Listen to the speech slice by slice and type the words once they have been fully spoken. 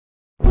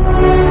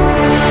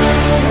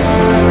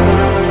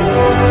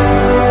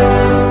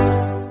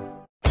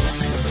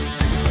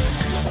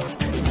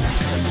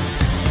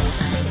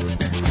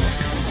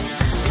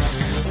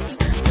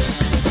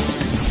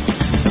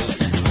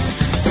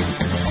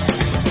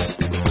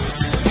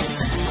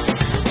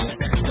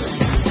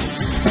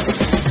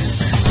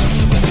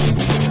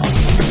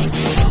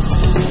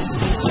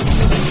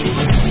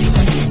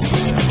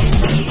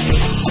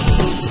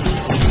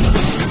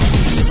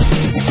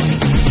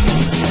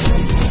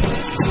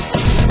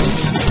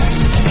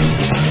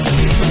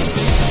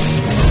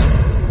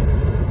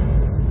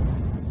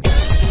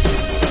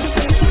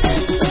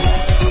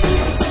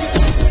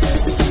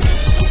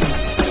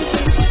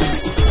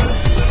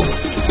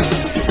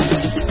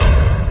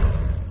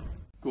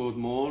Good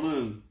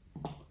morning.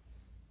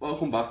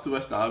 Welcome back to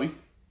West Derby.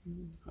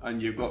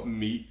 And you've got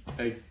me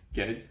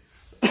again.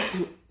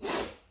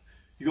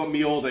 You got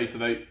me all day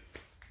today.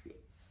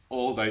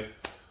 All day.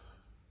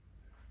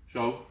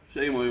 So,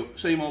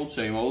 same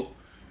old.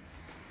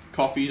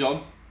 Coffee's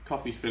on.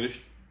 Coffee's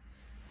finished.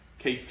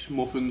 Cakes,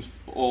 muffins,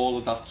 all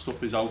of that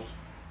stuff is out.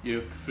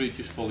 Your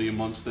fridge is full of your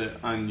Monster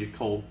and your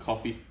cold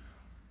coffee.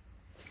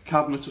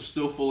 Cabinets are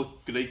still full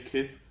of great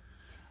kit.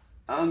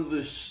 And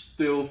there's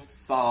still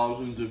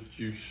thousands of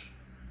juice.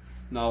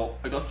 Now,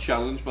 I got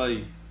challenged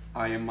by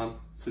Iron Man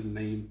to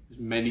name as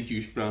many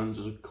juice brands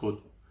as I could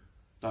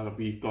that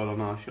we've got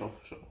on our shelf.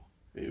 So,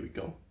 here we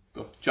go.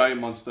 Got Giant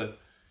Monster,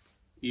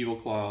 Evil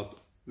Cloud,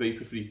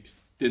 Vapor Freaks,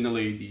 Dinner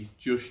Lady,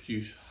 Just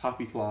Juice,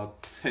 Happy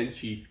Cloud,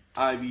 Tenchi,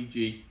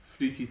 IVG,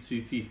 Fruity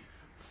Tooty,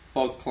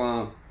 Fog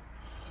Clan,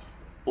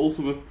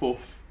 Ultimate Puff,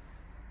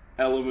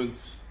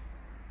 Elements,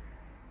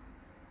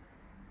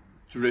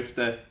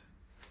 Drifter,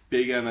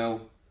 Big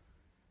ML,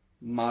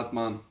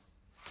 Madman,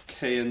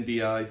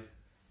 KNDI,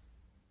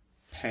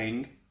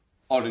 Peng,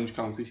 Orange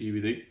County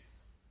CBD,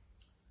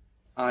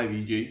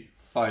 IVG,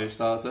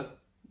 Firestarter,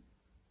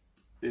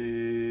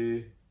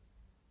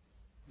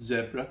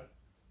 Zebra,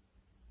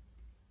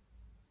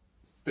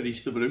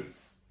 Barista Brew,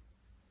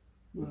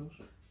 what else?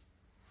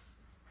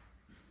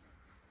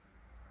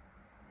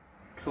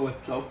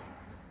 Calypso,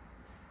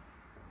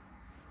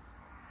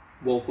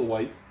 Walter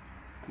White,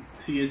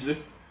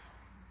 Teardrip.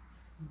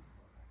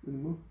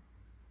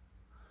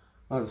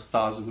 There's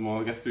thousands of them all,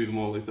 I'll get through them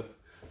all later.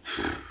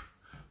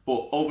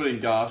 But over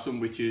in Garston,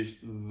 which is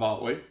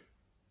that way,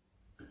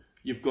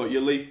 you've got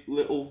your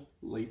little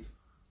vape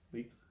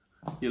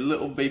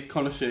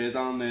connoisseur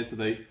down there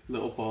today,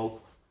 little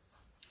Paul.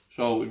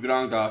 So if you're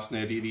around Garston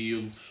area,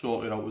 you'll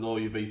sort it out with all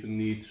your vaping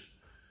needs.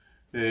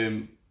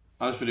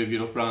 As for if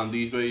you're up around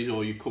these ways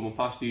or you're coming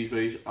past these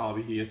ways, I'll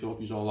be here to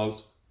help you all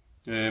out.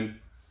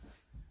 I'm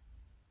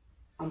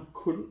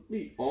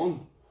currently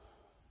on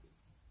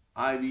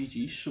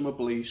IVG Summer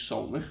Blaze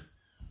Saltnik,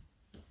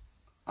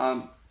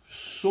 and for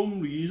some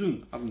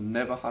reason I've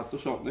never had the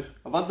Saltnik.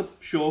 I've had the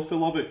short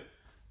fill of it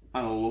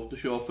and I love the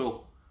short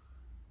fill,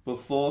 but I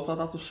thought I'd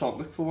had the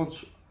Saltnik for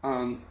once,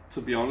 and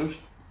to be honest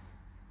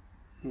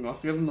I'm going to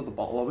have to get another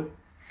bottle of it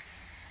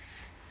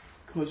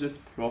because it's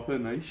proper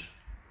nice,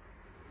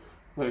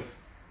 like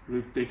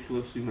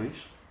ridiculously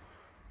nice.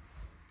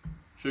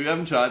 So if you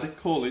haven't tried it,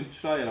 call in,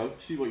 try it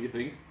out, see what you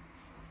think,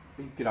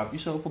 and grab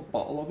yourself a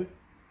bottle of it.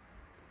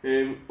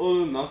 Other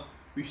than that,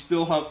 we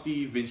still have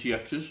the Vinci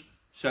X's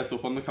set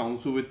up on the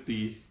counter with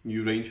the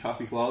new range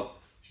Happy Cloud,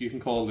 so you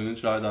can call in and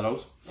try that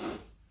out.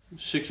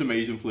 6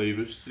 amazing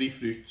flavours, 3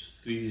 fruits,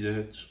 3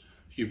 desserts.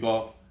 So you've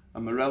got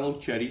a Morello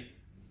cherry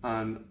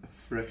and a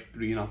fresh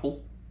green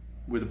apple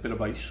with a bit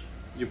of ice.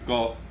 You've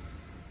got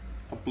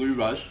a blue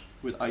ras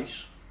with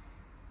ice,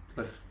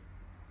 like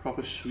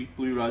proper sweet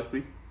blue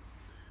raspberry.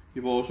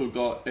 You've also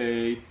got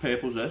a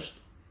purple zest,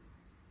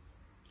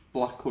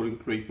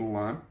 blackcurrant, grape and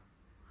lime.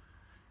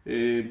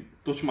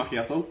 Dutch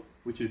macchiato,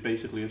 which is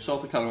basically a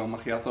salted caramel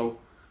macchiato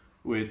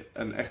with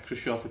an extra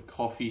shot of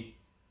coffee,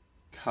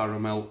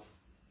 caramel,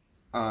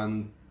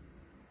 and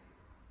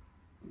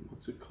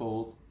what's it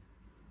called?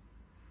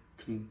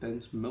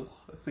 Condensed milk,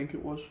 I think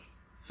it was.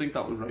 I think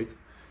that was right.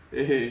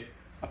 A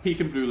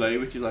pecan brulee,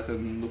 which is like a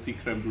nutty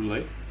creme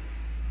brulee.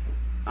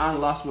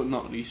 And last but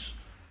not least,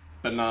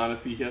 banana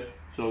fika.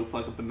 So it's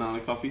like a banana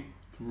coffee.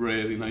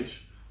 Really nice.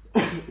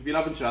 If you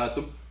haven't tried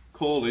them,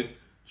 call in.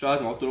 Try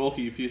them out, they're all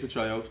here for you to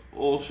try out,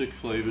 all 6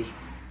 flavours,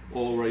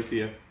 all right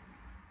here,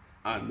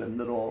 and then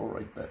they're all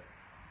right there,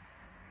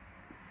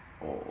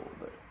 all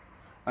there,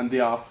 and they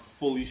are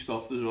fully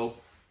stocked as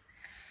well.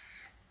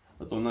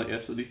 I've done that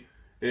yesterday.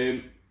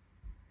 If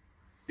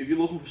you're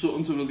looking for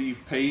something to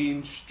relieve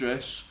pain,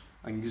 stress,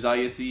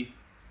 anxiety,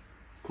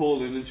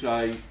 call in and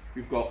try.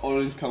 We've got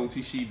Orange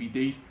County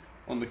CBD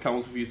on the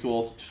counter for you to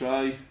all to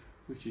try,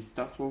 which is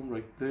that one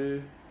right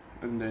there,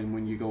 and then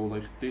when you go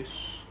like this,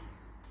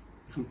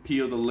 you can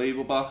peel the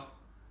label back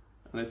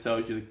and it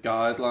tells you the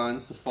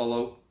guidelines to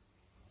follow,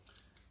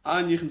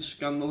 and you can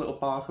scan the little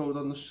barcode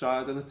on the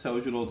side and it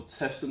tells you all the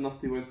testing that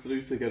they went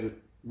through to get it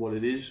what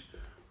it is.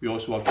 We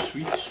also have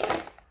sweets,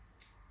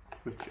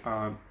 which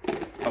are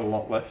a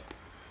lot left,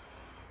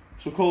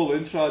 so call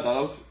in, try that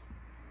out.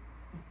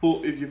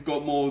 But if you've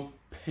got more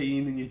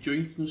pain in your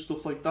joints and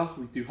stuff like that,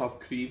 we do have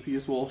cream for you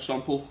to all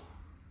sample.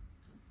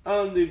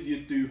 And if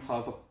you do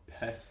have a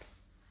pet,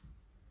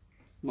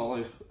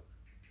 not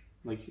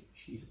like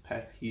she's a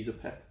pet, he's a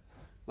pet,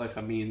 like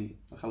I mean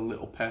like a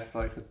little pet,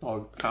 like a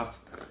dog, cat,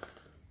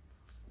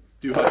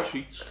 do have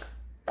treats.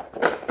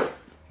 So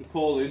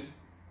call in,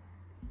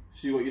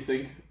 see what you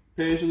think.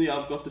 Personally,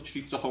 I've got the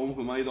treats at home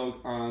for my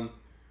dog and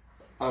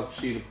I've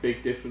seen a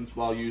big difference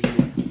while using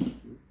them.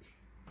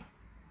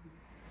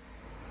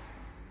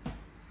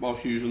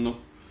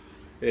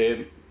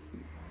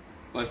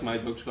 Like my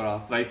dog's got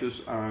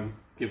arthritis, and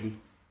give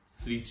him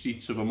 3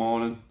 treats of a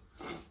morning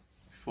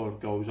before it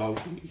goes out,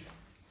 and he's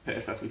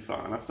perfectly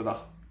fine after that.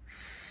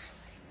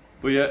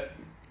 But yeah,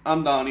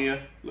 I'm down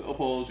here, Little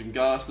Paul's in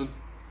Garston.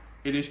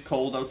 It is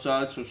cold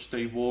outside, so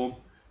stay warm.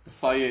 The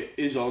fire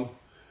is on,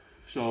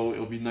 so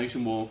it'll be nice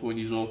and warm for when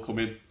you all come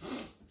in.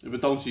 If I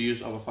don't see you,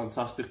 have a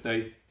fantastic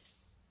day.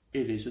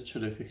 It is a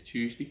terrific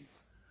Tuesday.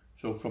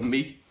 So from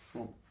me,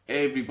 from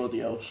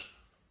everybody else,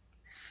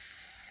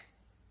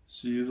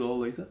 see you all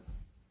later.